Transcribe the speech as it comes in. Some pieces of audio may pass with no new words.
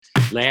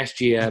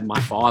last year, my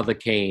father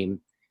came,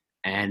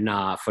 and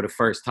for the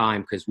first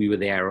time, because we were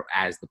there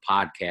as the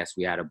podcast,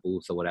 we had a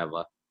booth or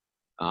whatever.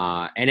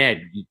 And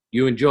Ed,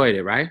 you enjoyed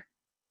it, right?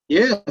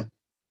 Yeah,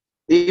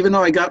 even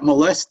though I got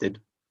molested.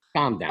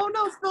 Calm down. Oh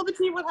no, spill the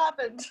tea, what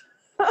happened?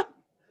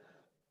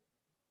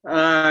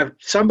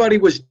 Somebody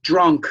was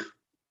drunk,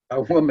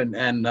 a woman,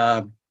 and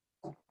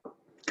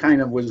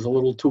kind of was a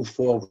little too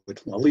forward.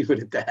 I'll leave it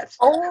at that.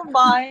 Oh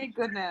my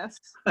goodness.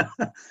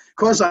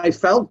 Because I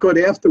felt good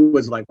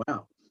afterwards, like,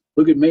 wow,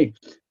 look at me.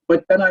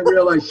 But then I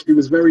realized she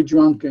was very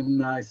drunk,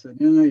 and I said,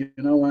 you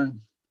know what?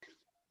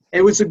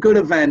 It was a good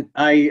event.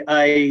 I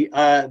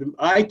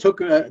took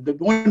the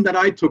one that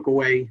I took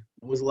away.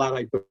 There was a lot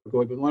I took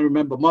away, but what I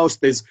remember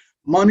most is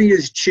money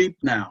is cheap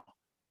now.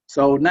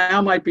 So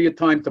now might be a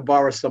time to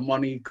borrow some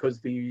money because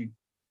the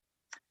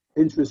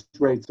interest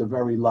rates are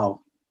very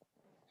low.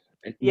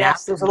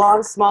 Yes, there's a lot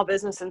of small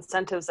business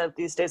incentives out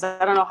these days.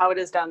 I don't know how it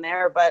is down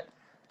there, but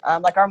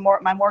like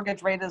my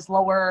mortgage rate is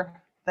lower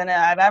than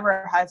I've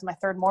ever had. It's my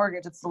third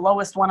mortgage. It's the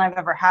lowest one I've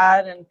ever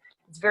had, and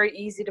it's very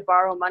easy to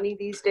borrow money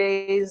these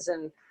days.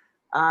 And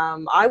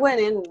I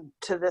went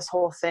into this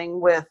whole thing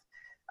with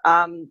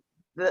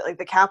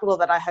the capital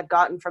that I had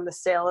gotten from the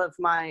sale of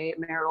my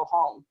marital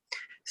home.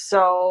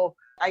 So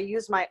I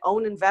used my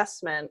own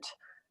investment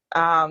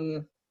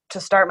to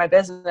start my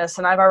business,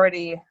 and I've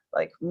already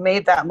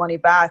made that money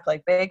back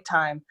big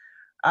time.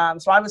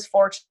 So I was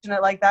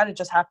fortunate like that. It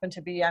just happened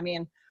to be,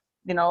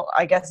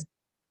 I guess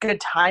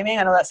good timing.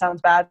 I know that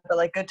sounds bad,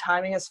 but good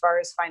timing as far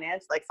as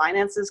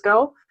finances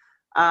go.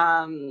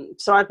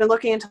 So I've been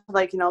looking into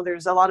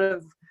there's a lot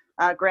of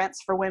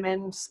grants for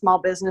women, small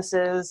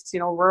businesses,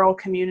 rural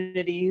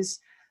communities,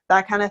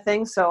 that kind of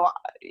thing. So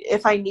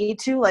if I need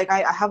to,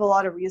 I have a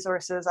lot of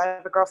resources. I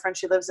have a girlfriend,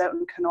 she lives out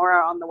in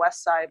Kenora on the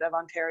west side of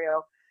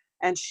Ontario,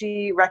 and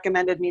she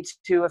recommended me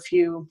to a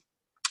few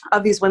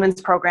of these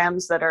women's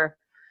programs that are,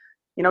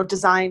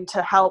 designed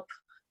to help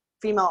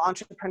female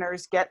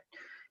entrepreneurs get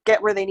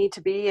where they need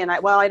to be. And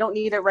I don't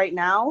need it right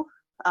now.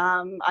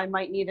 I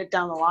might need it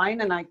down the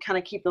line, and I kind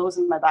of keep those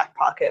in my back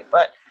pocket.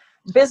 But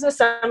business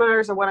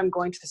seminars are what I'm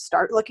going to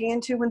start looking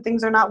into when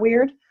things are not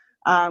weird.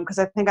 Because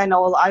I think I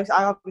know, I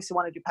obviously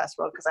want to do pest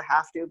road because I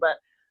have to,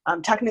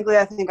 but technically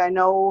I think I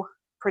know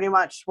pretty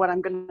much what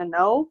I'm going to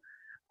know.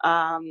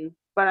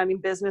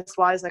 But business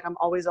wise, I'm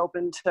always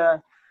open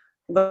to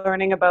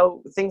learning about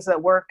things that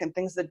work and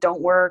things that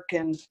don't work,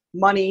 and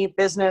money,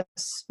 business,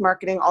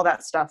 marketing, all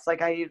that stuff.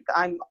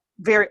 I'm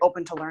very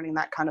open to learning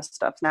that kind of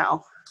stuff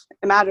now.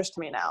 It matters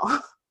to me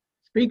now.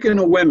 Speaking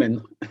of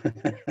women,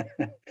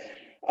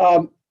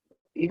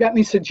 you got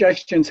any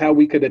suggestions how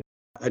we could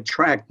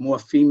attract more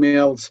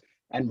females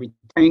and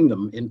retain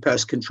them in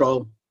pest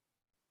control?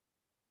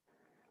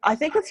 I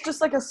think it's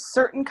just a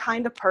certain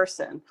kind of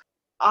person.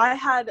 I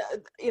had,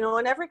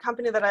 in every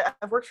company that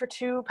I've worked for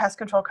 2 pest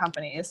control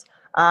companies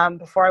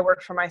before I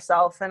worked for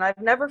myself, and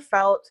I've never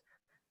felt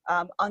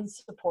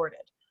unsupported.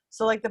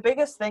 So the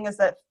biggest thing is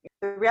that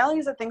the reality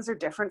is that things are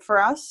different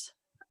for us.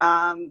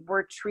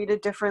 We're treated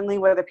differently,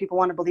 whether people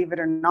want to believe it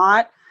or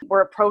not.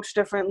 We're approached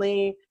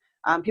differently.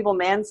 People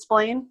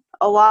mansplain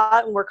a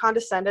lot, and we're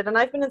condescended. And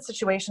I've been in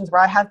situations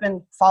where I have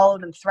been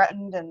followed and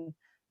threatened and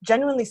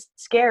genuinely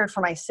scared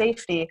for my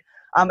safety.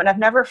 And I've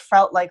never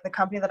felt like the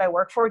company that I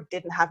work for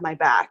didn't have my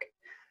back.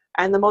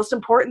 And the most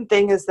important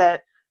thing is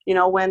that,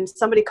 when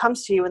somebody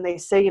comes to you and they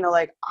say,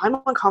 I'm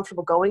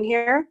uncomfortable going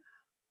here,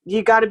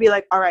 you got to be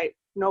all right,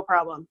 no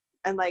problem.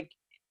 And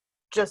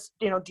just,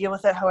 deal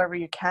with it however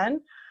you can.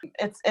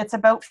 It's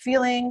about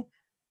feeling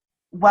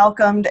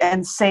welcomed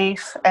and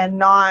safe and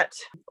not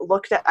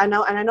looked at. I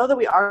know that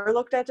we are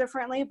looked at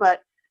differently,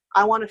 but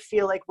I want to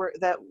feel like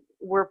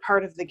we're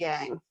part of the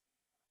gang.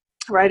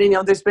 Right.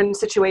 And, there's been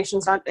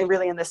situations, not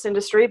really in this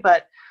industry,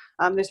 but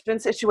there's been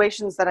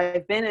situations that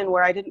I've been in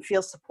where I didn't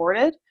feel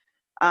supported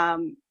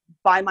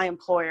by my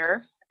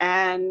employer.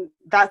 And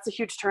that's a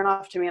huge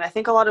turnoff to me. And I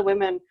think a lot of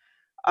women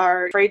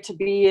are afraid to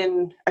be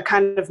in a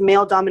kind of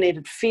male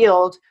dominated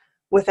field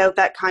without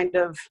that kind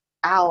of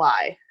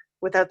ally,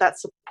 without that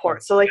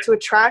support. So to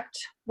attract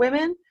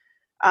women,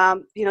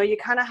 you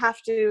kind of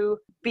have to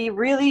be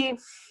really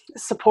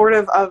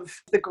supportive of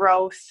the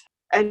growth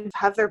and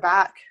have their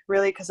back,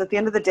 really, because at the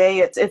end of the day,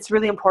 it's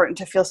really important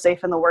to feel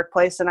safe in the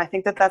workplace. And I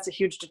think that that's a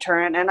huge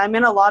deterrent. And I'm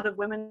in a lot of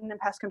women in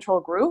pest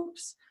control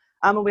groups,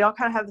 and we all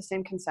kind of have the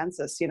same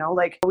consensus.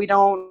 We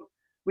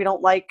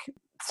don't like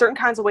certain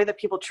kinds of way that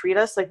people treat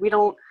us. We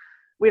don't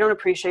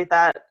appreciate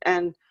that.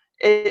 And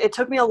it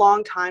took me a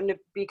long time to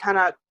be kind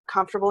of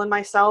comfortable in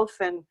myself.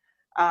 And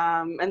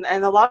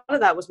a lot of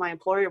that was my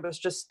employer was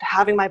just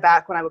having my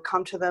back when I would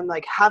come to them,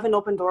 have an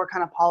open door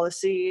kind of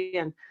policy,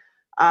 and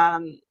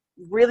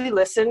really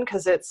listen,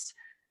 because it's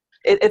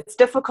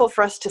difficult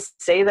for us to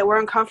say that we're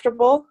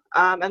uncomfortable,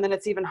 and then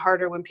it's even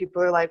harder when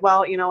people are like,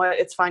 well, you know what,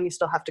 it's fine, you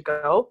still have to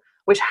go,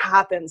 which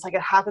happens.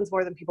 It happens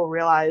more than people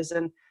realize.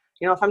 And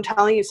if I'm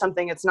telling you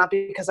something, it's not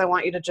because I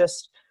want you to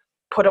just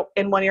put it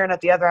in one ear and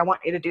at the other. I want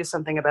you to do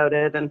something about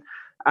it. And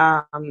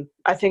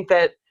I think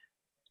that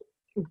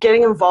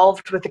getting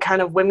involved with the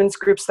kind of women's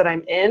groups that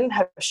I'm in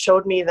have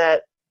showed me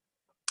that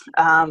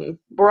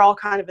we're all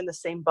kind of in the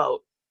same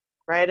boat,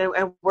 right?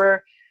 And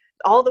we're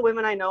all the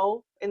women I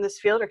know in this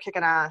field are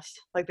kicking ass.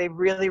 Like they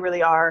really,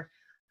 really are.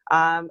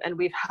 And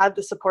we've had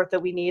the support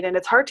that we need. And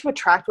it's hard to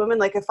attract women.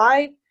 Like if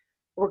I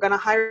were going to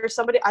hire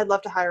somebody, I'd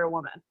love to hire a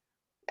woman.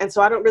 And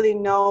so I don't really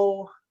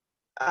know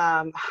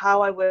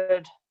how I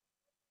would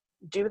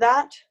do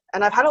that.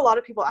 And I've had a lot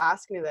of people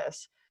ask me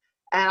this,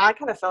 and I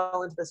kind of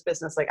fell into this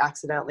business like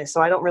accidentally.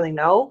 So I don't really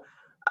know.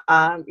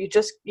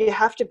 You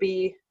have to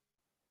be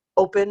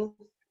open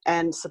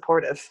and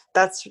supportive.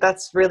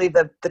 That's really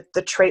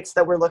the traits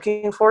that we're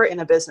looking for in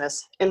a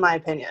business, in my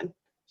opinion.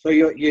 So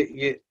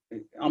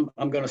I'm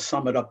going to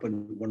sum it up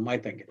in my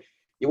thinking.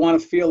 You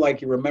want to feel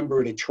like you're a member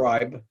of the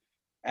tribe,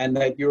 and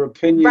that your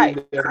opinion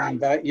Right.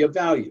 that you're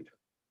valued.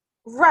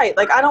 Right.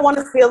 Like I don't want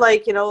to feel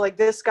like, like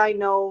this guy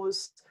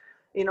knows,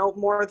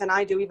 more than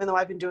I do, even though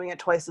I've been doing it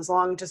twice as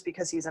long just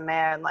because he's a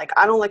man. Like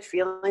I don't like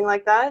feeling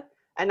like that.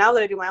 And now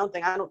that I do my own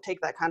thing, I don't take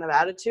that kind of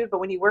attitude. But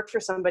when you work for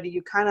somebody,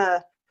 you kind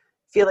of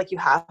feel like you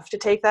have to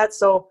take that.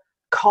 So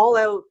call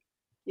out,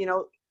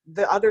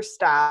 the other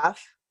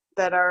staff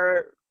that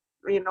are,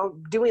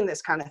 doing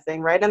this kind of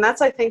thing. Right. And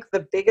that's, I think,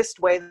 the biggest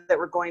way that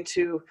we're going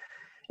to,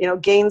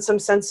 gain some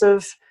sense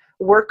of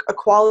work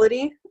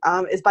equality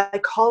is by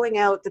calling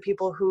out the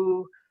people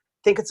who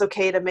think it's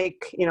okay to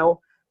make,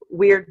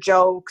 weird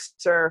jokes,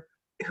 or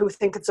who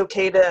think it's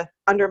okay to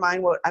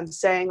undermine what I'm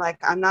saying. Like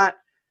I'm not,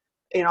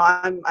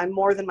 I'm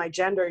more than my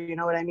gender. You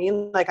know what I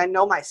mean? Like I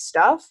know my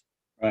stuff.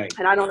 Right.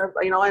 And I don't,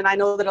 and I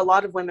know that a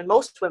lot of women,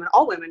 most women,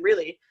 all women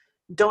really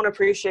don't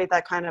appreciate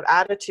that kind of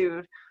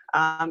attitude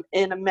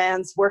in a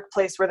man's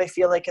workplace where they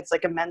feel like it's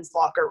like a men's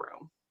locker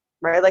room,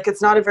 right? Like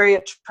it's not a very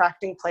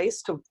attracting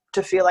place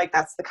to feel like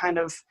that's the kind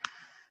of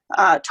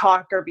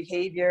talk or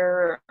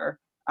behavior or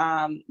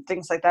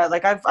things like that.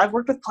 Like I've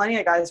worked with plenty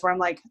of guys where I'm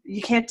like,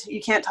 you can't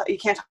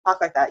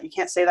talk like that. You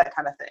can't say that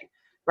kind of thing.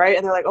 Right.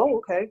 And they're like, oh,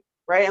 okay.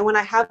 Right. And when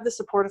I have the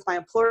support of my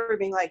employer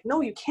being like,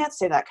 no, you can't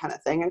say that kind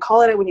of thing, and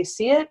call it when you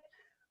see it,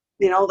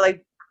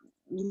 like,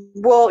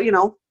 well,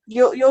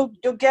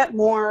 you'll get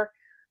more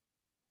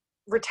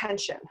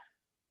retention,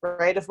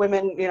 right? If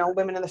women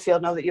in the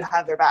field know that you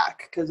have their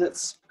back, because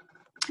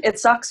it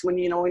sucks when,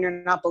 when you're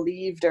not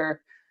believed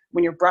or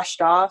when you're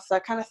brushed off,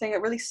 that kind of thing.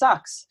 It really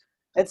sucks.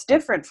 It's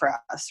different for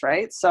us,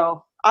 right?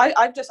 So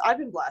I've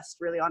been blessed,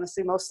 really,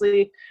 honestly.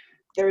 Mostly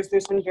there's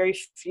been very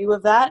few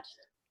of that,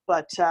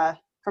 but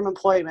from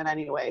employment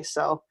anyway.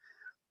 So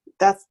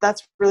that's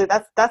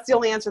the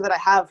only answer that I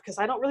have, because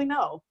I don't really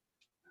know.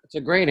 It's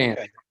a great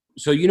answer.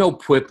 So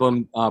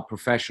PWIPM,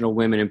 Professional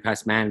Women in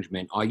Pest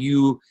Management. Are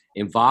you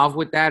involved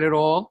with that at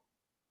all?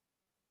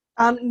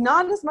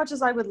 Not as much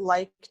as I would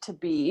like to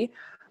be.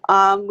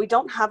 We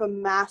don't have a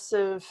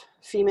massive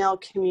female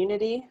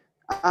community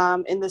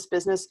in this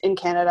business in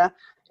Canada,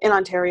 in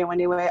Ontario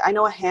anyway. I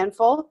know a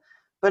handful,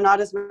 but not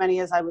as many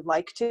as I would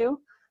like to.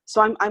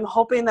 So I'm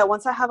hoping that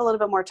once I have a little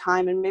bit more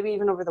time, and maybe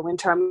even over the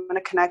winter, I'm going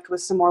to connect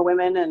with some more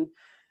women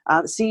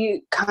and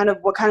see kind of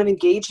what kind of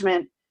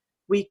engagement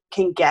we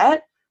can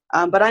get.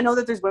 But I know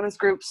that there's women's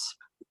groups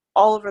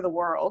all over the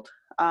world,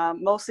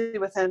 mostly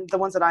within the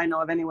ones that I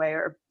know of anyway,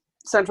 are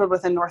centered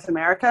within North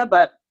America.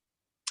 But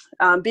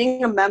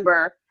being a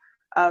member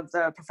of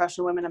the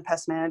Professional Women in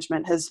Pest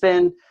Management has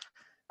been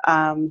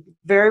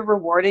very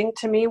rewarding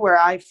to me, where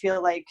I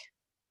feel like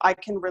I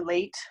can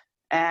relate.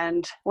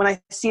 And when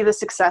I see the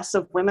success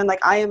of women,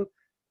 like I am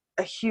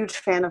a huge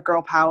fan of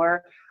girl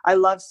power. I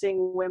love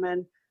seeing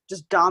women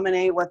just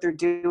dominate what they're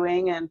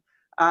doing. And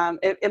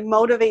it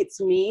motivates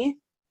me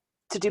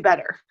to do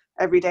better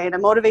every day. And it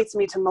motivates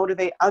me to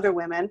motivate other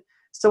women.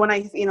 So when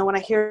I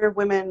hear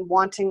women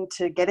wanting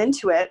to get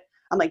into it,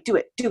 I'm like, do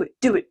it. You're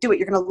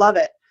going to love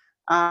it.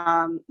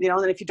 And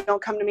if you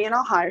don't come to me, and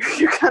I'll hire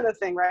you, kind of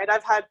thing. Right.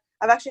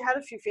 I've actually had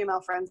a few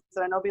female friends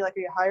that I know be like, are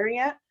you hiring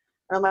yet?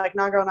 And I'm like,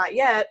 no, girl, not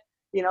yet.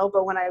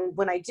 But when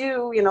I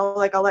do,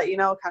 like I'll let you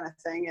know, kind of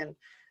thing.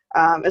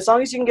 And as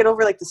long as you can get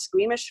over like the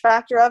squeamish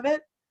factor of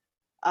it,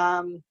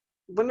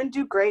 women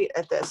do great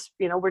at this.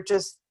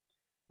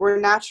 We're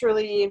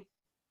naturally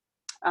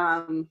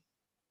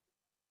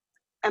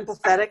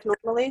empathetic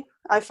normally,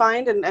 I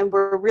find, and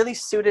we're really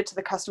suited to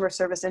the customer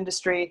service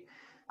industry,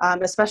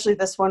 especially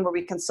this one where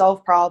we can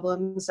solve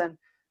problems. And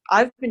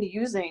I've been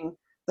using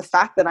the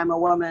fact that I'm a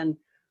woman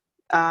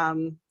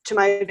to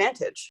my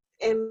advantage.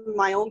 In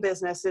my own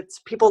business,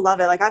 people love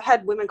it. Like I've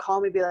had women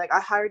call me, be like,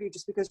 I hired you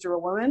just because you're a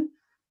woman,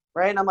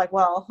 right? And I'm like,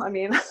 well, I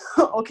mean,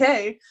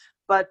 okay.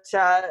 But,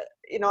 I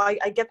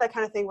get that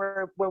kind of thing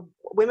where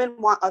women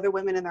want other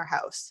women in their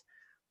house.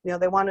 They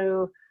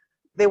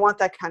want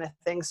that kind of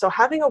thing. So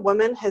having a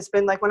woman has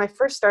been like, when I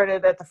first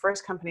started at the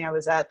first company I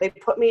was at, they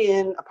put me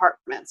in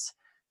apartments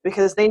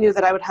because they knew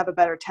that I would have a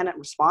better tenant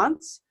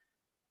response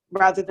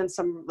rather than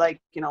some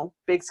like,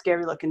 big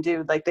scary looking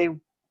dude. Like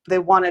they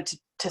wanted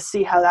to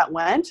see how that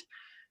went,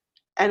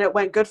 and it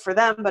went good for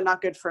them, but not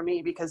good for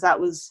me, because that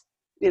was,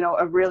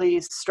 a really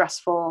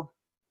stressful,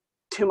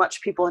 too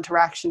much people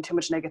interaction, too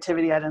much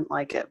negativity. I didn't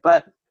like it.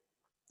 But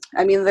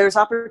I mean, there's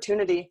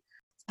opportunity.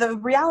 The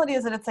reality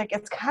is that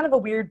it's kind of a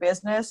weird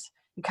business.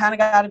 You kind of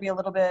got to be a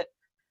little bit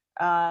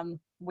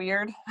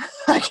weird,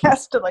 I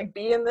guess, to like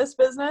be in this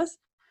business.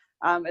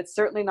 It's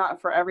certainly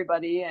not for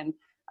everybody. And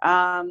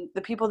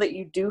the people that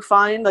you do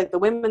find, like the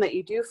women that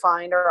you do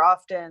find, are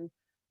often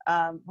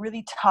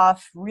really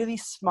tough, really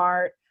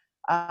smart,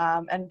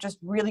 and just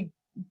really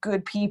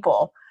good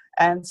people.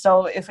 And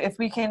so if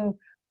we can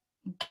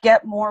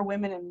get more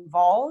women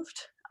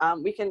involved,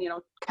 we can,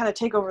 kind of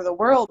take over the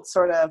world,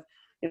 sort of,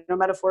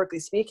 metaphorically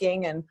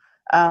speaking. And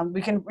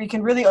we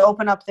can really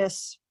open up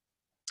this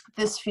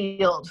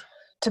field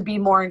to be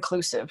more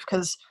inclusive,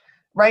 because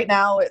right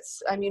now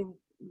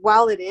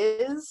while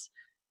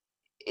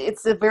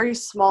it's a very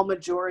small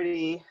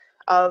majority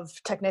of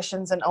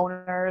technicians and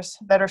owners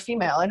that are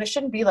female, and it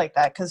shouldn't be like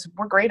that, because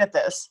we're great at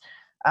this.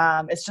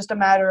 It's just a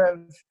matter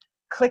of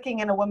clicking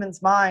in a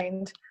woman's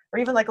mind, or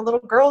even like a little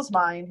girl's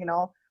mind.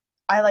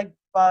 I like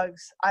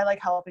bugs, I like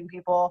helping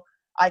people,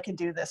 I can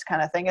do this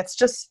kind of thing. It's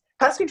just,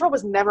 pest control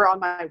was never on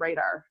my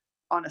radar,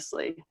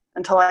 honestly,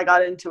 until I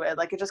got into it.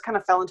 Like, it just kind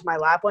of fell into my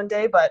lap one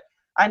day, but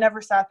I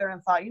never sat there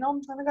and thought, I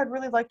think I'd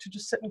really like to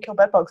just sit and kill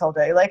bed bugs all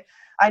day. Like,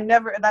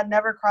 that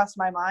never crossed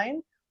my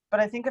mind. But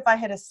I think if I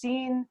had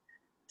seen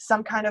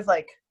some kind of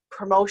like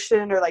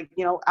promotion, or like,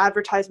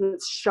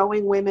 advertisements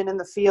showing women in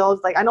the field,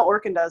 like I know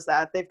Orkin does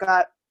that. They've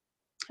got,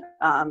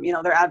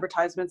 their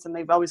advertisements, and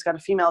they've always got a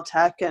female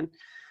tech, and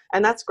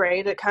that's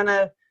great. It kind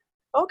of,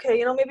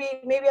 okay,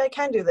 maybe I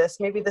can do this.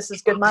 Maybe this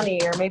is good money,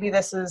 or maybe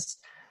this is,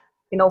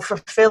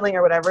 fulfilling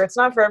or whatever. It's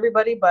not for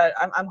everybody, but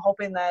I'm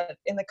hoping that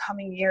in the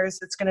coming years,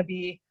 it's going to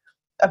be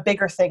a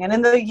bigger thing. And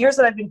in the years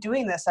that I've been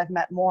doing this, I've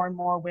met more and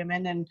more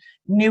women, and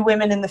new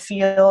women in the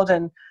field,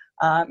 and,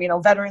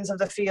 veterans of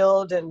the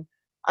field. And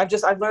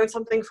I've learned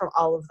something from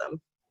all of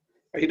them.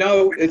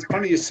 It's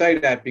funny you say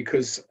that,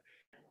 because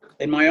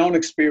in my own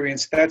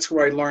experience, that's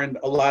where I learned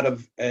a lot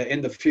of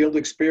in the field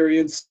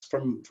experience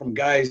from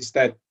guys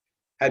that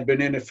had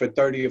been in it for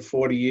 30 or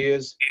 40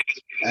 years.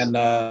 And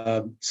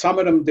some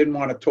of them didn't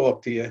want to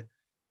talk to you.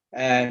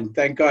 And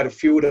thank God a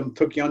few of them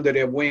took you under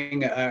their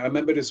wing. I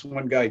remember this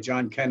one guy,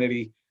 John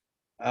Kennedy.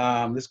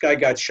 This guy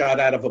got shot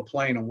out of a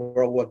plane in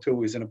World War II. He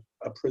was in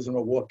a prisoner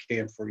of war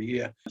camp for a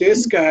year.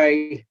 This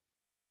guy,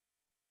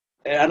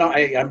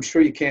 I'm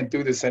sure you can't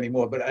do this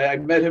anymore, but I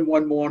met him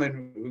one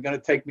morning. We were going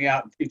to take me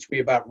out and teach me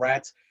about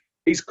rats.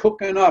 He's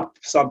cooking up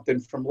something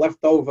from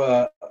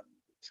leftover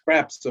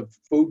scraps of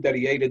food that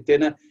he ate at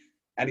dinner,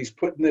 and he's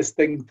putting this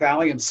thing,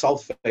 thallium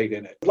sulfate,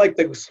 in it. Like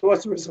the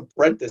sorcerer's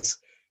apprentice.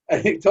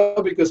 And he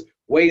told me, because,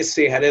 wait to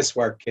see how this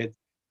worked, kid.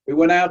 We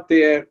went out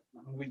there,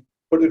 we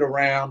put it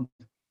around,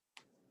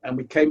 and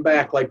we came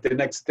back like the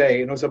next day,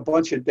 and there was a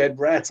bunch of dead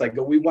rats. I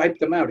go, we wiped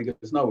them out. He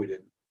goes, no, we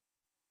didn't.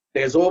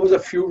 There's always a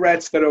few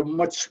rats that are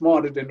much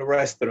smarter than the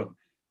rest of them.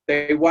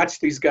 They watched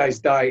these guys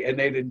die, and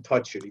they didn't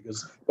touch it. He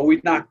goes, but we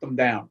knocked them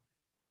down.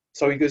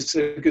 So he goes,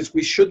 because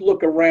we should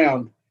look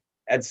around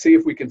and see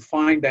if we can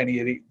find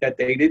any that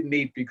they didn't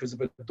eat, because if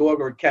a dog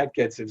or a cat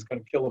gets it, it's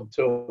going to kill them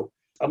too.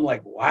 I'm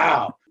like,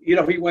 wow. He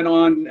went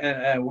on,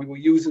 and we were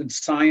using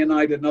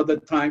cyanide another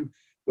time.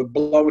 We're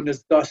blowing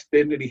this dust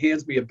in, and he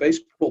hands me a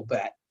baseball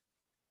bat.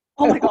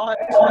 Oh, my God.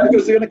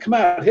 Because they're going to come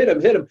out, hit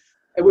him.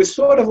 It was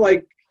sort of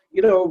like,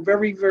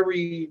 very,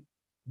 very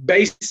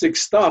basic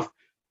stuff,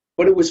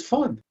 but it was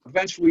fun.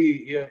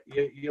 Eventually,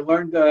 you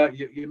learned,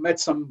 you met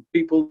some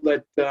people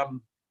that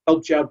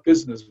helped you out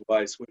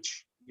business-wise,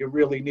 which you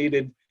really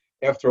needed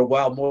after a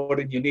while, more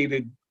than you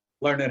needed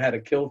learning how to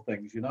kill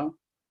things,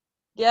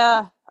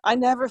 Yeah, I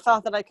never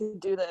thought that I could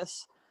do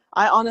this.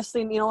 I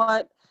honestly, you know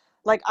what?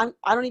 Like,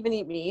 I don't even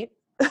eat meat.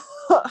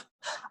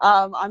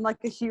 I'm like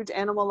a huge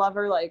animal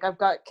lover. Like, I've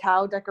got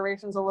cow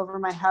decorations all over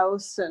my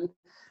house, and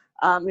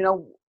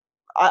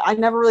I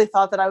never really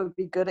thought that I would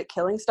be good at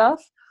killing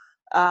stuff.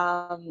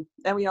 And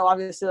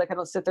obviously, like, I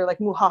don't sit there like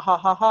moo ha ha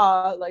ha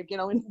ha, like,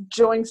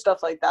 enjoying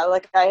stuff like that.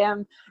 Like, I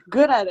am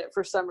good at it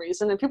for some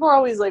reason, and people are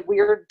always like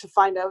weird to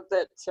find out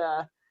that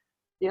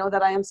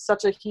that I am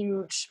such a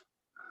huge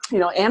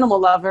animal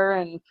lover,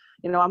 and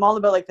I'm all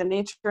about like the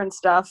nature and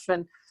stuff.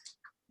 And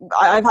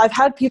I've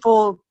had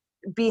people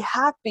be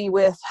happy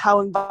with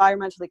how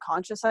environmentally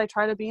conscious I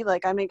try to be.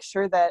 Like, I make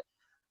sure that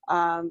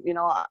I'm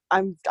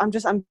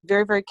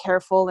very, very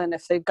careful. And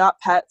if they've got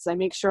pets, I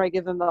make sure I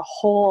give them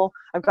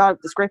I've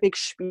got this great big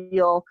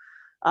spiel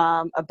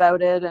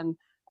about it. And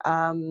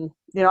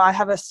I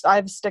have a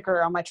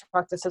sticker on my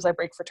truck that says I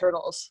break for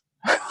turtles.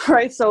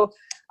 Right. So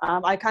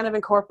I kind of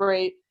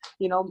incorporate,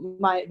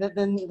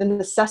 the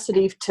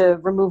necessity to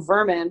remove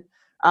vermin,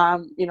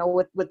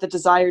 with the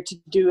desire to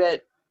do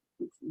it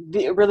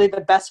really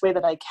the best way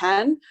that I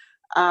can.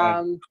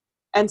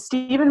 And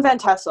Stephen Van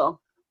Tessel,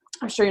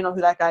 I'm sure you know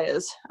who that guy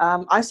is.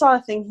 I saw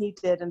a thing he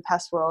did in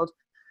Pest World.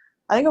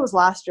 I think it was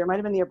last year, might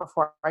have been the year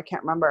before. I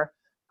can't remember.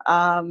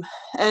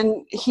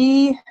 And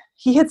he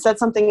had said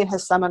something in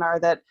his seminar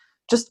that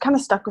just kind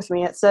of stuck with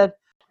me. It said,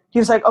 he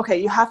was like, okay,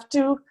 you have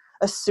to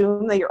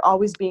assume that you're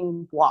always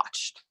being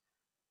watched.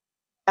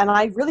 And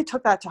I really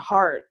took that to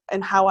heart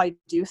in how I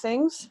do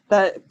things,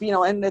 that,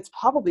 and it's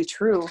probably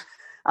true.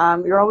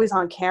 You're always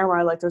on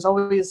camera. Like there's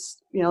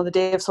always, the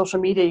day of social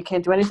media, you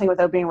can't do anything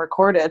without being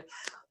recorded.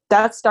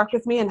 That stuck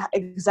with me, and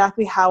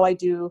exactly how I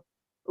do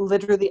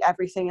literally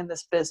everything in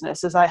this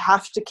business is I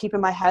have to keep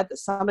in my head that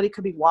somebody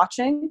could be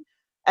watching,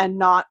 and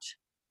not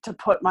to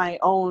put my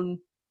own,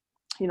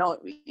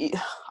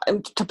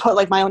 to put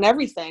like my own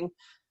everything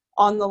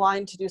on the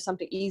line to do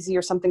something easy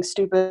or something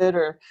stupid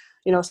or,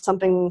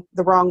 something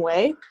the wrong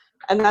way.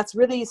 And that's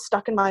really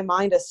stuck in my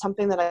mind as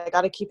something that I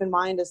got to keep in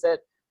mind, is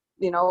that,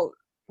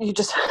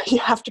 you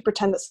have to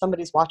pretend that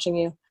somebody's watching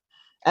you.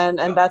 And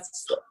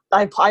that's,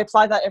 I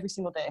apply that every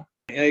single day.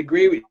 I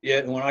agree with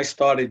you. When I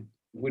started,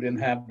 we didn't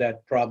have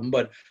that problem,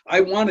 but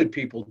I wanted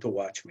people to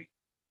watch me,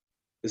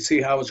 to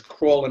see how I was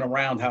crawling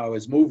around, how I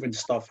was moving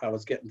stuff, how I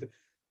was getting to.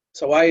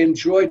 So I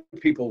enjoyed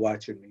people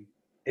watching me.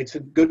 It's a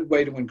good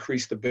way to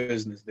increase the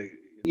business.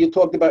 You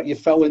talked about you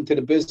fell into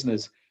the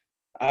business.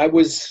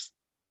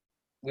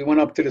 We went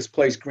up to this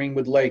place,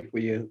 Greenwood Lake,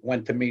 where you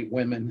went to meet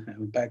women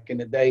back in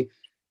the day.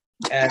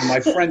 And my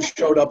friend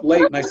showed up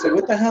late, and I said,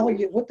 what the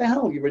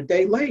hell? You're a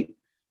day late.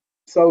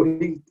 So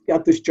he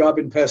got this job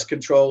in pest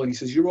control, and he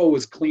says, you're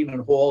always cleaning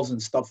halls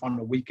and stuff on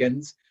the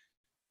weekends.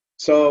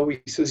 So he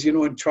says,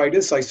 and try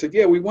this. I said,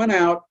 yeah, we went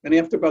out, and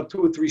after about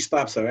 2 or 3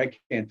 stops, I said, I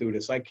can't do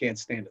this. I can't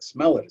stand the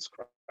smell of this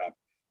crap.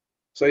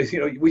 So,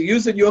 we're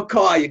using your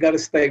car. You got to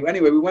stay.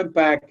 Anyway, we went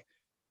back,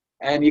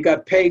 and you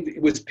got paid.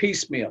 It was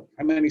piecemeal.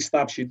 How many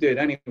stops you did?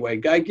 Anyway,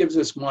 guy gives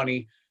us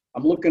money.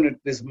 I'm looking at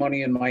this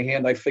money in my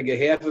hand. I figure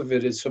half of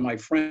it is for my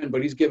friend,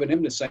 but he's giving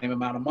him the same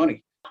amount of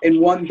money.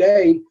 In one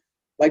day,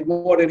 like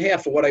more than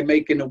half of what I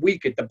make in a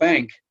week at the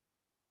bank.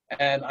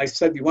 And I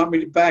said, you want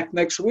me back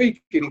next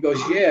week? And he goes,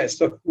 yeah.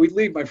 So we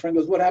leave. My friend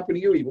goes, what happened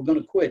to you? You were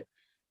going to quit.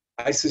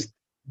 I says,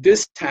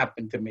 this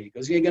happened to me. He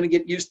goes, you're going to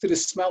get used to the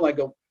smell. I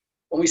go,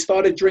 when we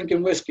started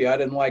drinking whiskey, I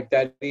didn't like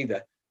that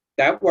either.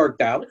 That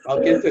worked out.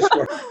 I'll get this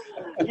work.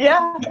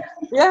 Yeah.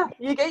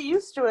 You get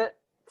used to it.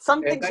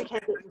 Some things you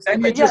can't get used to.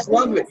 And you just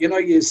love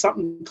it.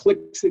 Something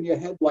clicks in your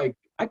head like,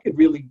 I could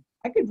really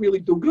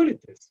do good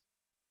at this.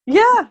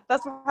 Yeah,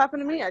 that's what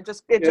happened to me.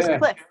 Just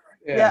clicked.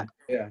 Yeah.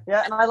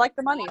 And I like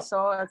the money,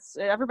 so it's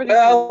everybody.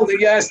 Well,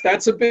 yes,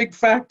 that's a big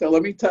factor.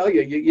 Let me tell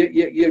you,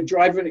 you're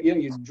driving.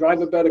 You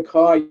drive a better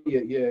car.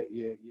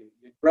 You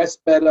dress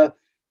better,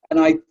 and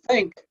I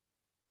think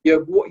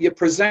you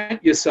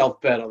present yourself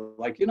better.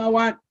 Like, you know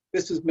what,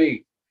 this is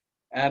me,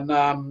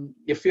 and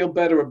you feel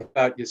better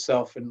about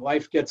yourself, and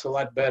life gets a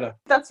lot better.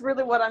 That's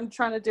really what I'm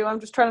trying to do. I'm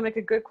just trying to make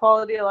a good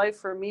quality of life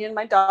for me and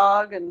my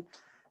dog, and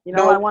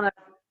I want to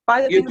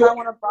buy the things I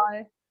want to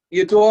buy.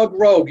 Your dog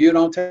Rogue, you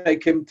don't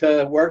take him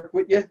to work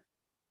with you?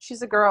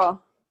 She's a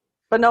girl,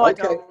 but no,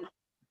 okay. I don't.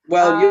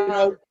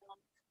 Well,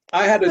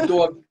 I had a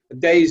dog,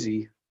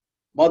 Daisy,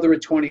 mother of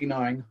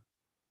 29,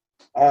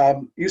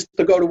 used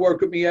to go to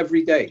work with me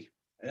every day.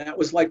 And that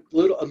was like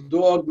a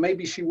dog,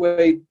 maybe she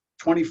weighed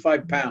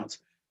 25 pounds,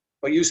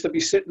 but used to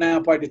be sitting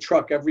out by the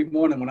truck every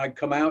morning when I'd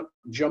come out,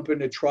 jump in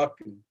the truck.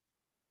 And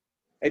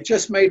it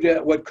just made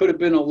what could have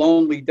been a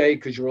lonely day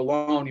because you're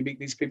alone, you meet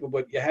these people,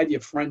 but you had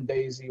your friend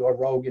Daisy or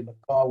Rogue in the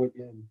car with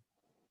you.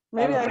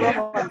 Maybe I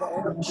will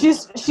one day.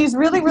 She's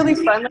really, really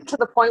friendly to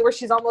the point where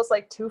she's almost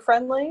like too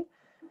friendly.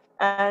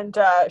 And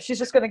she's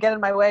just going to get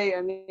in my way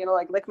and,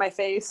 like lick my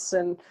face.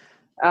 And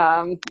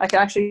I can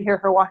actually hear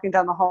her walking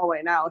down the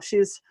hallway now. She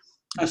is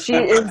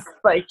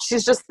like,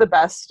 she's just the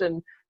best.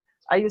 And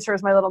I use her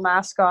as my little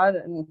mascot.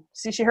 And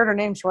see, she heard her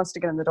name. She wants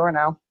to get in the door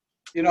now.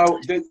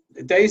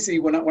 Daisy,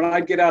 when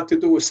I'd get out to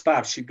do a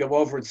stop, she'd go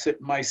over and sit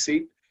in my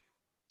seat.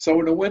 So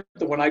in the winter,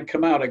 when I'd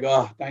come out, I go,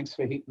 oh, thanks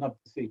for heating up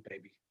the seat,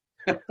 baby.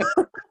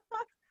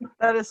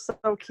 That is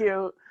so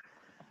cute.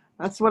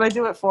 That's what I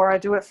do it for. I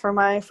do it for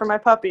my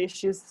puppy.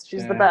 She's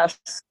the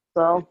best.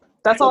 So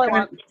that's all I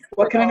want.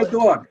 What kind of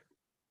dog?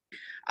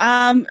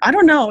 I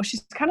don't know.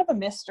 She's kind of a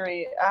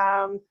mystery.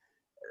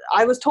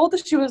 I was told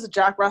that she was a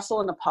Jack Russell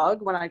and a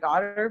pug when I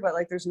got her, but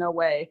like there's no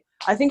way.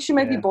 I think she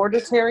might be Border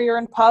Terrier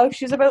and pug.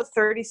 She's about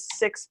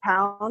 36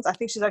 pounds. I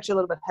think she's actually a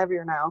little bit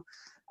heavier now.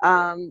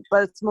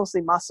 But it's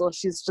mostly muscle.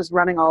 She's just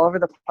running all over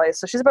the place.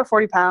 So she's about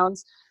 40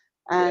 pounds.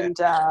 And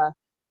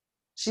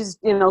she's,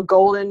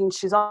 golden.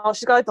 She's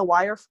got like the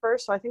wire fur.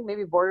 So I think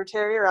maybe Border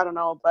Terrier. I don't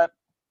know. But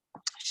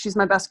she's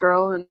my best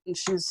girl and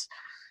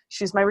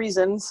she's my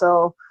reason.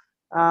 So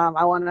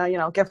I want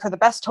to, give her the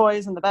best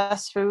toys and the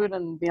best food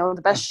and,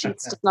 the best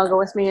sheets to snuggle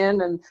with me in.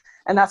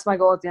 And that's my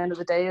goal at the end of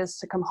the day, is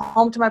to come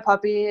home to my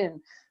puppy and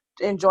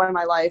enjoy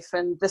my life.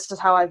 And this is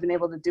how I've been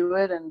able to do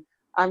it. And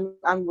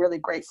I'm really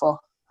grateful.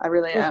 I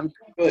really am.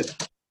 Good.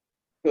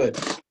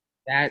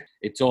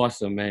 It's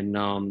awesome. And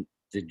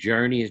the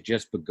journey has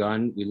just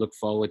begun. We look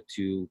forward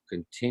to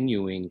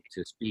continuing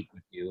to speak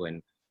with you.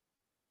 And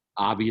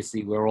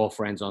obviously we're all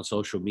friends on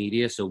social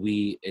media. So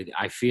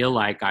I feel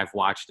like I've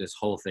watched this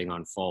whole thing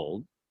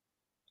unfold.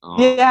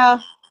 Wanted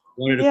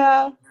to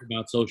talk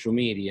about social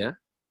media.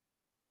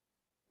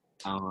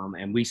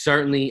 And we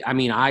certainly,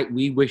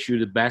 we wish you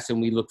the best,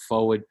 and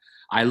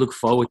I look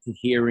forward to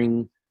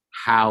hearing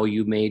how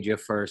you made your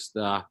first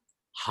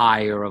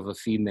hire of a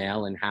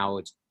female and how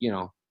it's,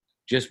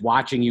 just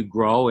watching you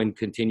grow and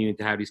continuing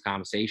to have these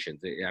conversations.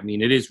 I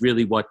mean, it is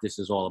really what this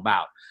is all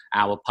about.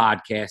 Our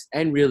podcast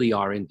and really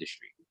our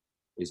industry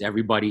is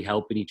everybody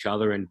helping each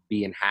other and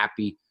being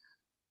happy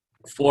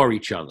for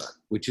each other,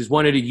 which is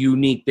one of the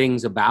unique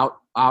things about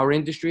our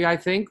industry, I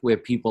think, where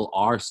people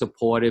are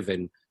supportive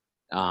and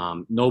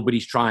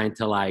nobody's trying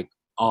to like,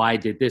 oh, I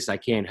did this, I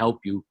can't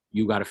help you.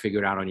 You got to figure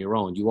it out on your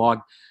own.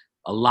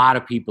 A lot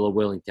of people are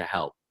willing to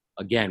help,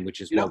 again,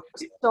 which is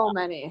so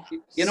many.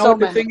 You know what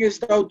the thing is,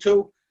 though,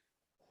 too?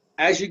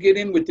 As you get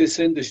in with this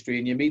industry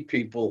and you meet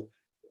people,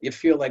 you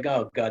feel like,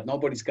 oh, God,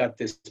 nobody's got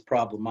this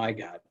problem I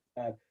got.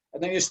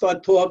 And then you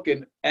start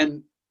talking,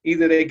 and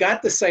either they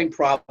got the same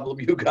problem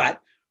you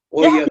got,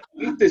 or you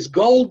meet this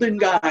golden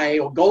guy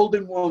or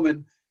golden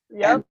woman,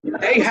 and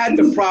they had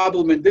the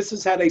problem, and this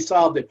is how they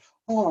solved it.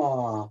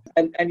 Oh,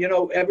 and you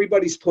know,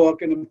 everybody's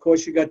talking. And of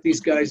course, you got these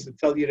guys that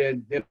tell you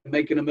they're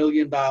making $1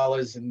 million,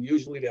 and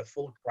usually they're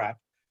full of crap.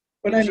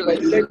 But anyway,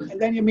 and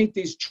then you meet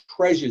these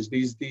treasures,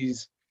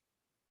 these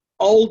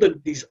old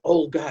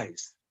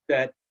guys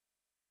that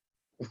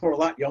were a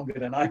lot younger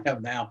than I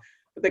am now,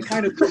 but they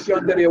kind of took you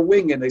under their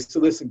wing and they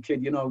said, listen,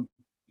 kid, you know,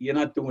 you're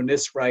not doing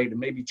this right, and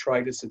maybe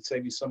try this and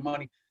save you some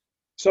money.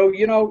 So,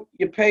 you know,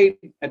 you paid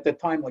at the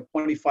time like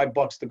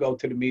 $25 to go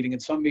to the meeting.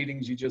 And some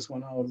meetings you just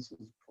went, oh, this is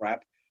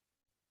crap.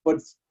 But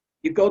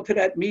you go to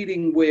that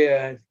meeting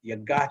where you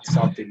got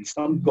something,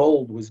 some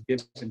gold was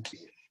given to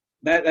you.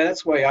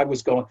 That's why I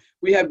was going.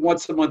 We had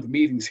once a month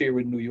meetings here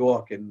in New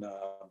York, and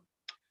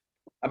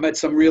I met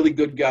some really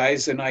good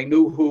guys, and I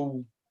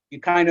knew you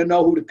kind of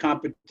know who the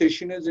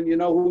competition is, and you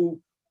know who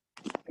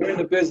they're in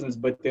the business,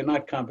 but they're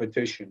not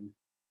competition.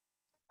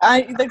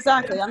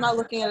 Exactly. I'm not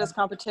looking at it as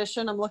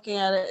competition. I'm looking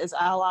at it as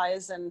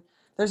allies, and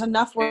there's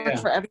enough work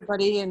for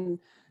everybody. And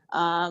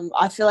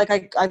I feel like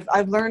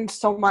I've learned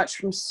so much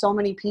from so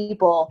many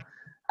people.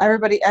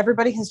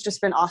 Everybody has just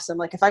been awesome.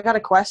 Like if I got a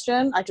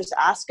question, I just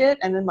ask it,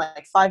 and then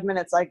like 5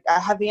 minutes, I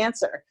have the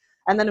answer.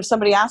 And then if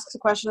somebody asks a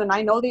question and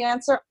I know the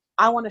answer,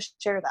 I want to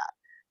share that.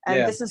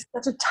 And this is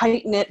such a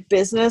tight-knit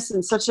business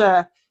and such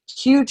a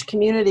huge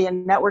community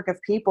and network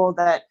of people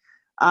that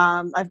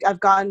I've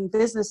gotten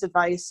business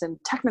advice and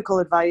technical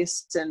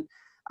advice and,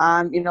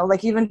 you know,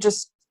 like even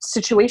just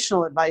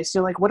situational advice,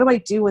 you know, like, what do I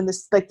do when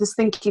this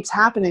thing keeps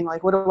happening?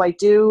 Like, what do I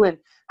do? And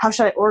how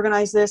should I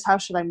organize this? How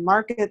should I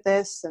market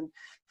this? And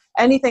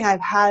anything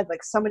I've had,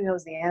 like somebody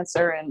knows the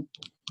answer. And,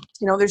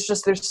 you know, there's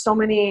so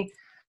many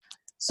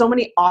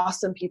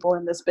awesome people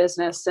in this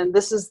business. And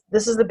this is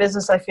the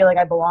business I feel like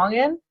I belong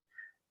in.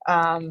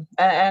 And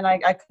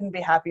I couldn't be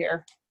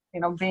happier,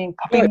 you know, being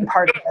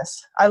part of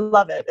this. I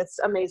love it. It's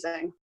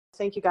amazing.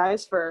 Thank you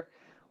guys for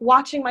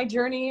watching my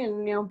journey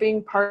and, you know,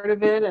 being part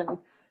of it. And,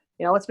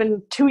 you know, it's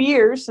been 2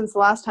 years since the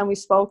last time we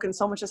spoke, and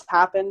so much has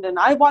happened. And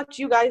I watch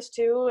you guys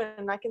too,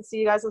 and I can see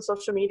you guys on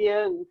social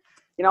media. And,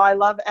 you know, I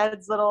love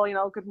Ed's little, you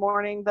know, good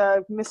morning,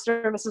 the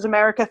Mr. and Mrs.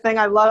 America thing.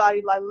 I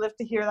live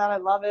to hear that. I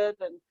love it.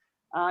 And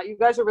you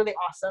guys are really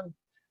awesome.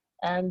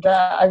 And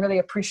I really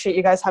appreciate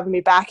you guys having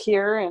me back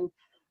here. And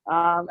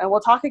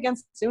we'll talk again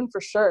soon for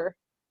sure.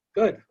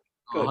 Good.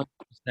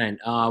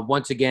 100%.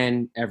 Once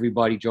again,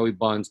 everybody, Joey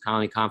Buns,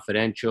 Colony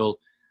Confidential.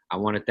 I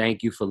want to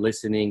thank you for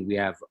listening. We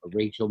have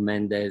Rachel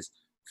Mendez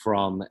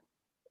from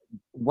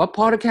what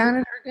part of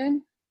Canada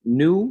again?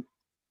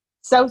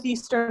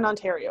 Southeastern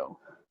Ontario.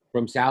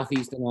 From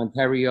Southeastern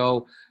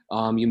Ontario.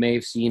 You may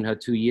have seen her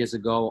 2 years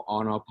ago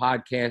on our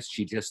podcast.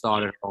 She just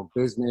started her own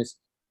business.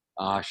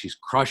 She's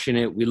crushing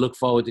it. We look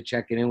forward to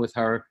checking in with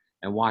her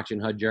and watching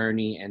her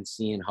journey and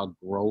seeing her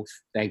growth.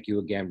 Thank you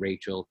again,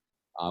 Rachel.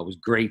 It was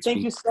great.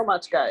 Thank you so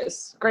much,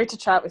 guys. Great to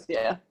chat with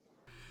you.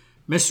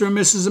 Mr. and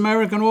Mrs.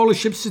 America and all the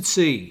ships at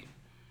sea.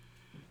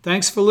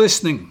 Thanks for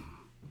listening.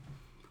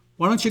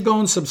 Why don't you go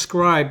and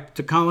subscribe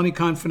to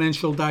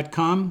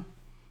colonyconfidential.com?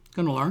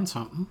 Going to learn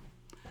something.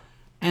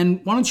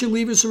 And why don't you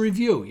leave us a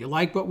review? You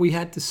like what we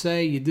had to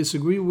say? You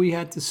disagree with what we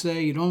had to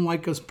say? You don't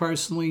like us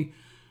personally?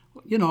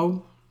 You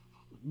know,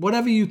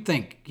 whatever you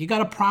think. You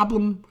got a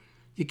problem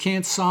you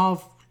can't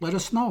solve? Let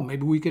us know.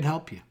 Maybe we could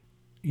help you.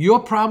 Your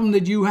problem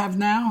that you have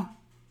now,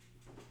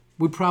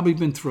 we've probably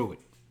been through it.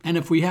 And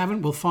if we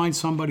haven't, we'll find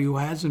somebody who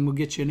has, and we'll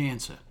get you an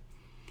answer.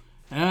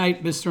 All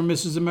right, Mr. and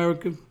Mrs.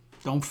 America,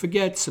 don't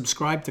forget,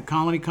 subscribe to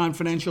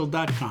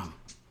colonyconfidential.com.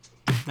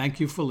 Thank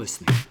you for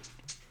listening.